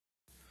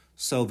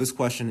So this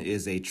question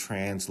is a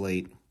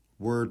translate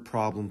word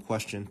problem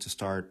question to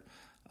start.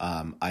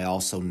 I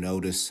also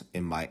notice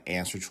in my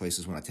answer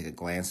choices when I take a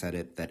glance at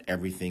it that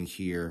everything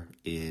here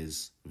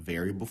is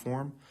variable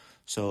form.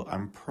 So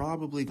I'm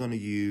probably going to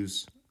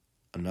use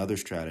another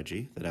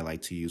strategy that I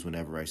like to use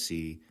whenever I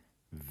see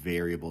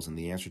variables in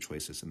the answer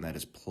choices, and that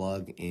is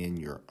plug in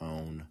your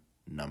own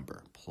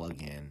number.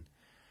 Plug in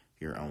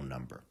your own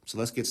number. So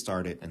let's get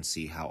started and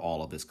see how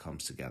all of this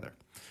comes together.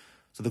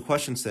 So the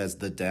question says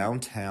the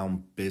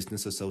Downtown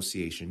Business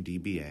Association,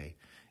 DBA,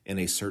 in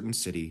a certain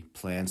city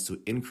plans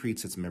to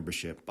increase its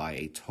membership by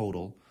a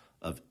total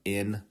of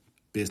N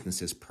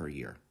businesses per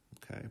year.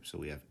 Okay, so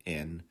we have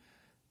N,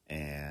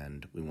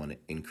 and we want to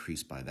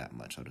increase by that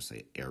much. I'll just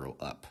say arrow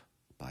up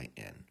by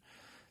N.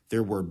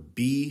 There were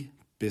B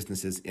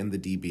businesses in the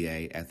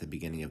DBA at the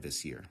beginning of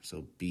this year.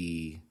 So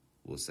B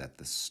was at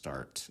the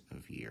start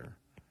of year.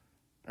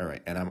 All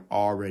right, and I'm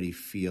already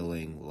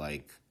feeling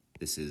like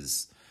this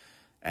is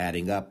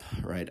adding up,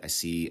 right? I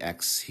see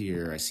X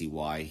here, I see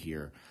Y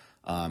here.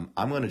 I'm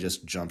going to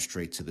just jump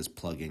straight to this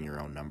plug in your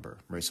own number,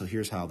 right? So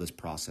here's how this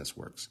process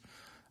works.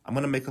 I'm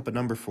going to make up a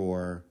number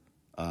for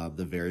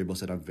the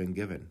variables that I've been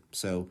given.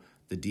 So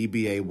the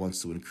DBA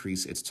wants to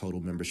increase its total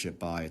membership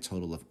by a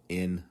total of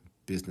N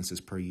businesses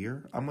per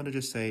year. I'm going to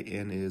just say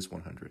N is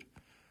 100,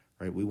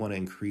 right? We want to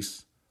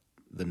increase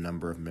the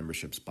number of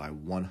memberships by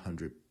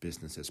 100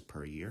 businesses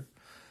per year.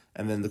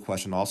 And then the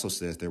question also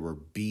says there were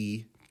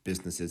B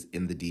businesses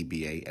in the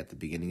DBA at the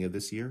beginning of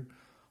this year.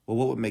 Well,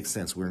 what would make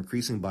sense? We're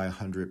increasing by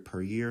 100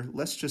 per year.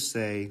 Let's just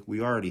say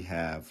we already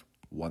have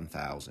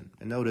 1,000.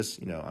 And notice,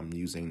 I'm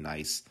using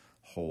nice,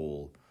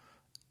 whole,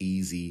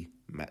 easy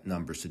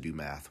numbers to do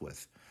math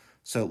with.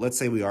 So let's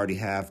say we already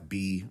have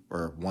B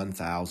or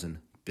 1,000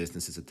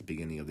 businesses at the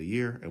beginning of the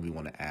year, and we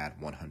want to add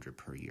 100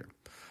 per year.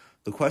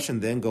 The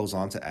question then goes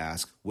on to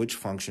ask which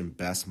function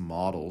best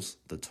models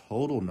the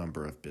total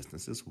number of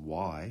businesses,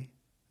 Y.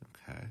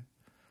 Okay.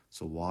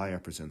 So Y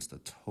represents the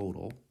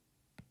total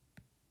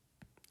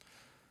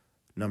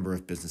number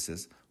of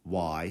businesses.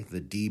 Y, the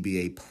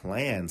DBA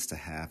plans to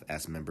have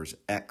as members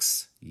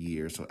X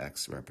years, so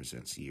X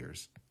represents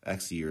years,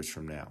 X years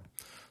from now.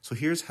 So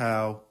here's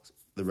how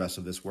the rest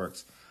of this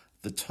works.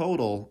 The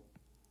total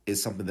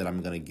is something that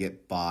I'm going to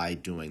get by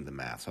doing the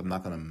math. So I'm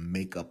not going to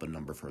make up a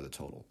number for the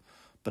total,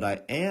 but I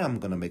am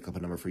going to make up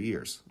a number for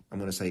years. I'm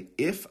going to say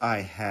if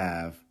I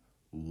have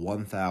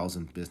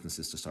 1,000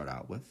 businesses to start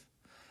out with,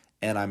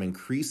 and I'm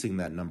increasing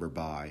that number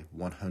by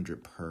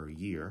 100 per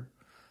year,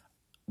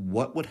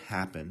 what would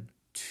happen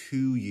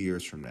 2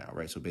 years from now,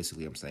 right? So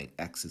basically I'm saying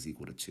X is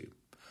equal to 2.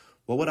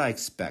 What would I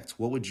expect?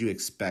 What would you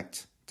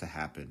expect to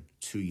happen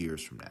 2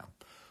 years from now?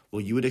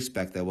 Well, you would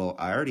expect that,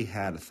 I already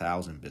had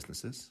 1,000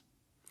 businesses,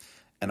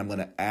 and I'm going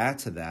to add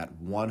to that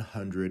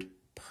 100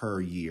 per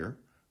year,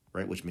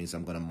 right? Which means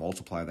I'm going to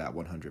multiply that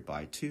 100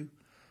 by 2,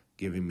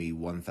 giving me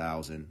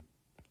 1,000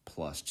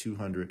 plus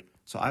 200.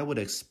 So I would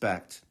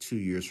expect 2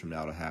 years from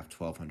now to have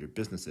 1,200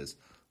 businesses,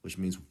 which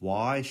means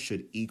Y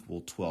should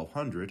equal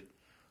 1,200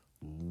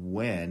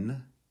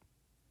 when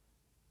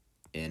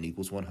N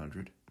equals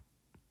 100,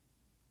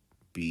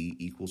 B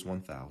equals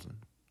 1,000,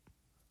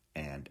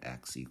 and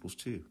X equals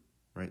 2,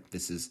 right?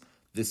 This is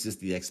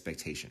the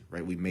expectation,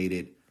 right? We made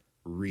it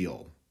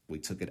real. We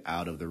took it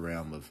out of the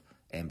realm of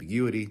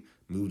ambiguity,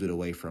 moved it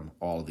away from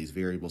all of these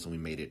variables, and we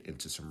made it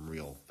into some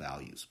real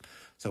values.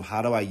 So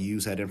how do I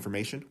use that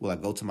information? Well, I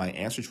go to my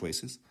answer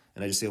choices,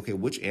 and I just say, okay,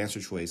 which answer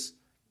choice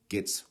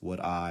gets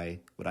what I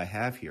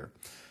have here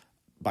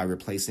by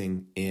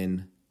replacing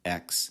N,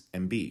 X,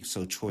 and B.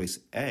 So choice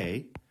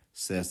A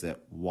says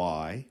that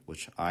Y,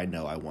 which I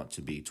know I want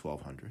to be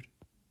 1,200,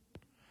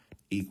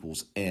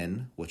 equals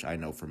N, which I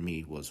know for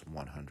me was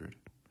 100,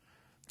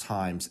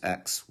 times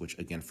X, which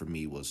again for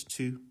me was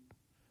 2,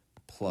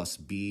 plus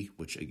B,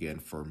 which again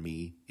for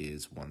me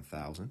is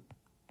 1,000.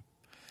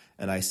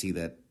 And I see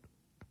that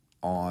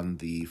on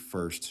the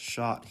first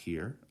shot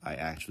here, I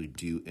actually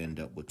do end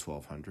up with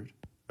 1,200.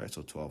 Right,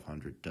 so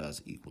 1,200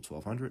 does equal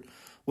 1,200,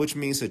 which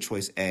means that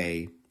choice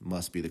A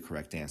must be the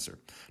correct answer.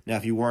 Now,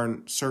 if you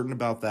weren't certain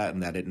about that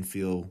and that didn't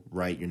feel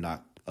right, you're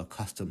not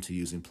accustomed to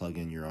using plug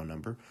in your own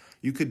number,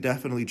 you could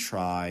definitely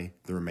try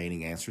the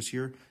remaining answers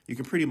here. You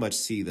can pretty much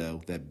see,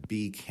 though, that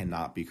B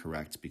cannot be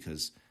correct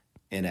because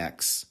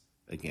NX,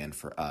 again,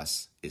 for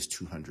us, is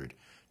 200.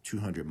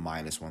 200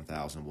 minus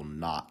 1,000 will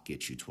not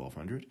get you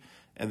 1,200.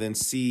 And then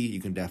C,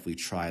 you can definitely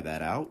try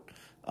that out.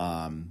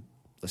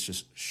 Let's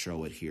just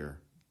show it here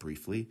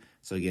briefly.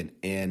 So again,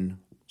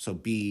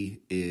 B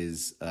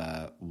is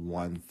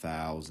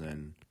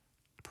 1,000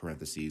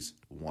 parentheses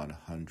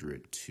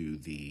 100 to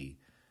the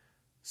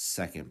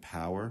second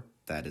power.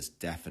 That is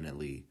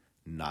definitely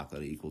not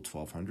going to equal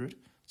 1,200.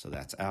 So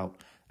that's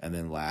out. And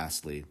then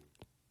lastly,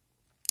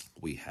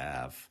 we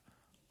have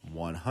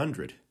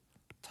 100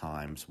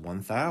 times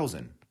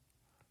 1,000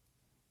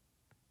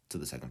 to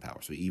the second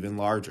power. So even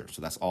larger.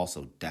 So that's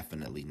also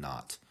definitely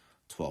not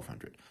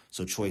 1,200.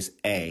 So choice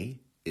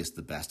A is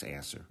the best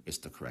answer. It's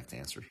the correct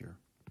answer here.